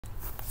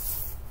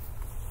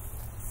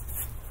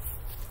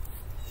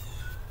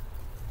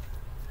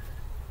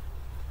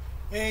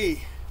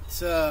Hey,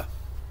 it's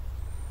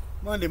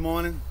Monday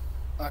morning,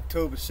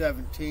 October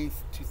 17th,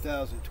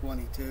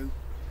 2022.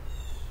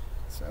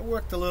 So I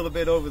worked a little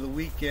bit over the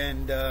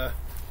weekend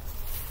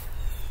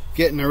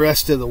getting the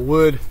rest of the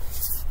wood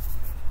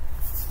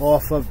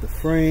off of the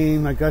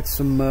frame. I got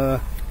some,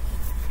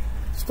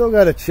 still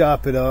got to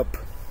chop it up,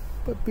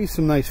 but be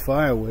some nice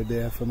firewood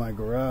there for my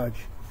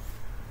garage.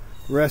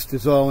 The rest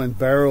is all in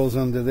barrels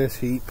under this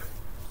heap.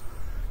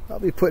 I'll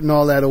be putting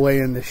all that away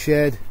in the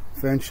shed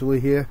eventually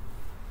here.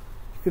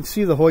 You can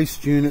see the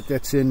hoist unit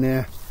that's in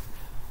there.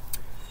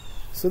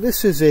 So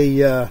this is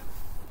a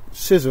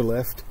scissor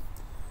lift.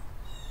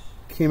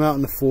 Came out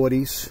in the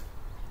 40s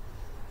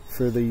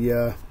for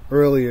the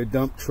earlier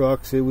dump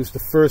trucks. It was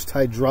the first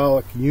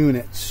hydraulic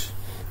units.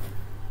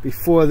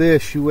 Before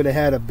this, you would have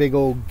had a big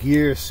old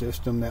gear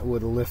system that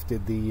would have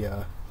lifted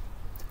the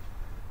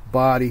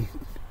body.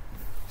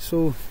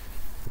 So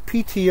the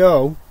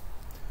PTO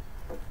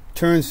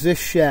turns this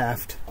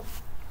shaft.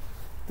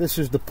 This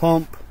is the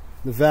pump,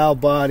 the valve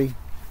body,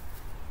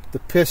 the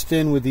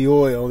piston with the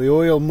oil. The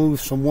oil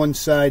moves from one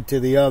side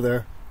to the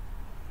other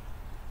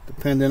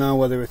depending on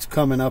whether it's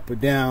coming up or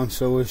down.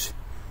 So as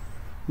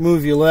you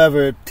move your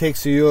lever, it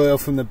takes the oil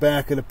from the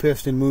back of the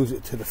piston, moves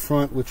it to the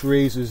front, which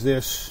raises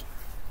this,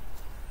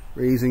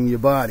 raising your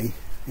body.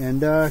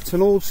 And it's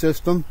an old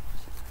system.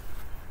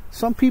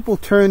 Some people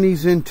turn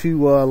these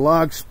into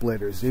log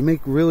splitters. They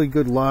make really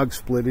good log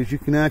splitters. You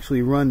can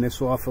actually run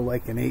this off of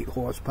like an 8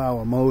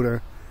 horsepower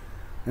motor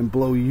and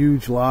blow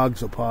huge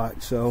logs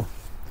apart. So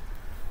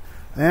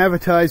I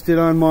advertised it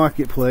on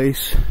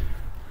Marketplace.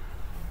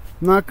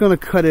 I'm not going to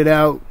cut it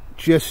out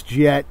just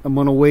yet. I'm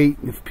going to wait.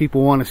 If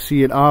people want to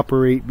see it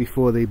operate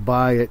before they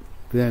buy it,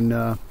 then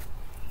I'll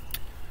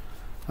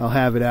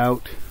have it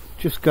out.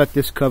 Just got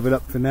this covered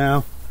up for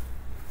now.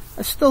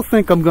 I still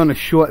think I'm going to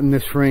shorten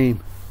this frame.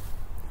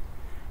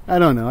 I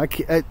don't know.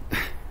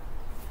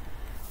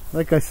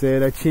 Like I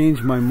said, I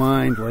change my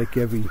mind like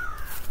every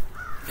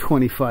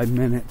 25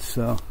 minutes,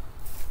 so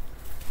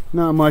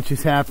not much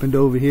has happened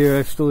over here.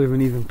 I still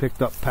haven't even picked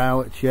up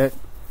pallets yet.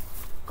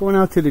 Going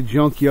out to the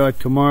junkyard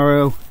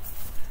tomorrow.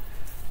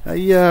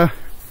 I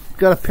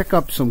got to pick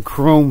up some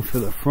chrome for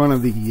the front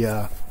of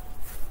the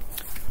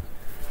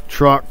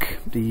truck,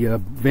 the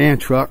van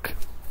truck.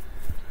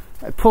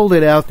 I pulled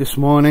it out this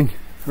morning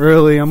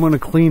early. I'm going to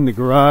clean the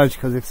garage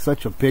because it's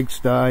such a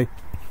pigsty.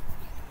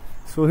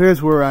 So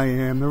here's where I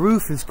am. The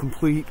roof is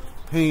complete.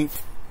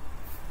 Paint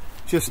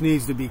just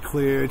needs to be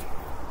cleared.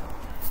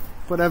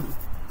 But I'm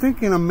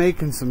thinking I'm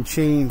making some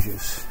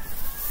changes.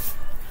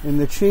 And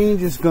the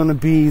change is going to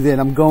be that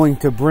I'm going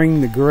to bring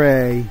the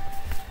gray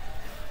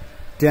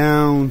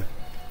down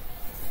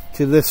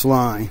to this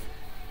line.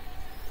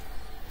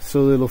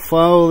 So it'll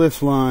follow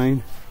this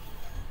line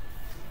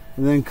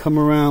and then come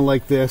around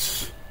like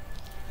this.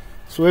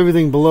 So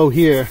everything below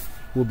here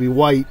will be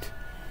white.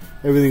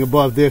 Everything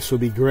above this will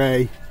be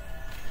gray.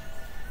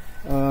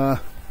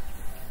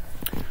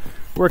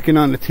 Working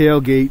on the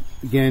tailgate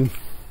again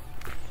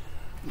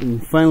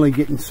and finally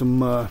getting some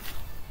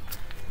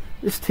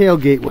this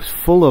tailgate was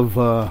full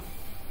of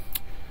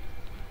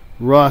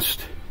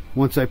rust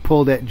once I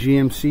pulled that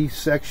GMC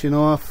section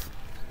off,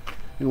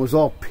 and it was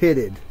all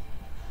pitted.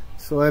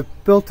 So I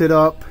built it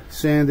up,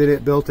 sanded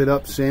it, built it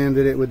up,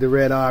 sanded it with the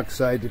red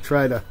oxide to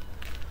try to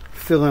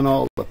fill in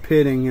all the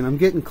pitting, and I'm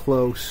getting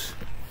close.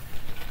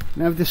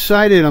 And I've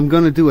decided I'm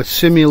going to do a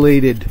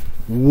simulated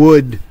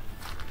wood.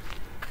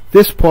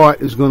 This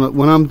part is going to,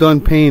 when I'm done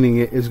painting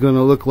it, is going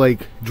to look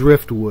like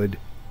driftwood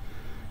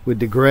with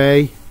the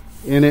gray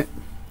in it.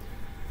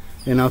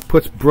 And I'll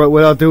put,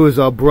 what I'll do is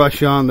I'll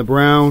brush on the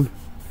brown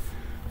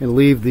and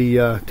leave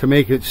the, to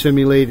make it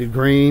simulated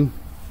green.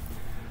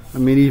 I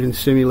mean, even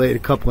simulate a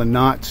couple of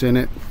knots in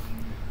it.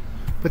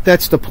 But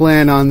that's the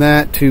plan on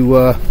that,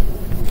 to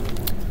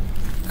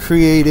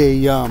create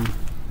a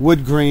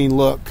wood grain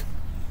look.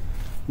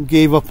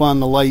 Gave up on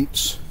the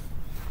lights.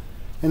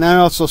 And I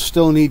also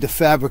still need to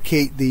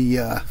fabricate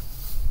the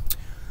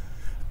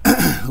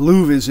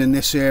louvers in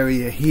this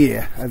area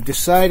here. I've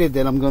decided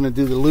that I'm going to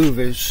do the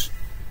louvers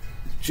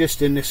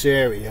just in this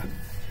area.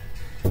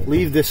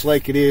 Leave this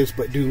like it is,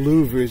 but do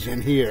louvers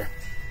in here.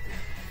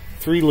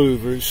 3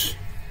 louvers.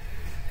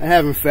 I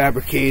haven't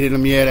fabricated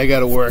them yet. I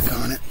got to work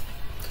on it.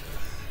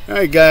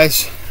 Alright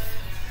guys,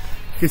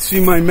 you can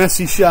see my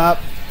messy shop.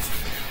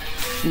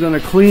 I'm going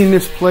to clean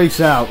this place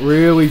out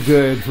really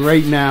good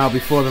right now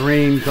before the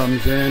rain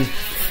comes in.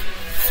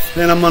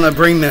 Then I'm going to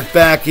bring that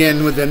back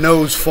in with the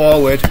nose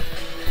forward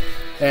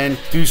and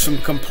do some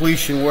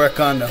completion work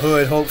on the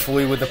hood,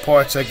 hopefully with the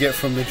parts I get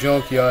from the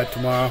junkyard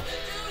tomorrow.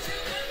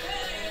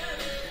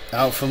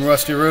 Out from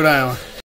Rusty, Rhode Island.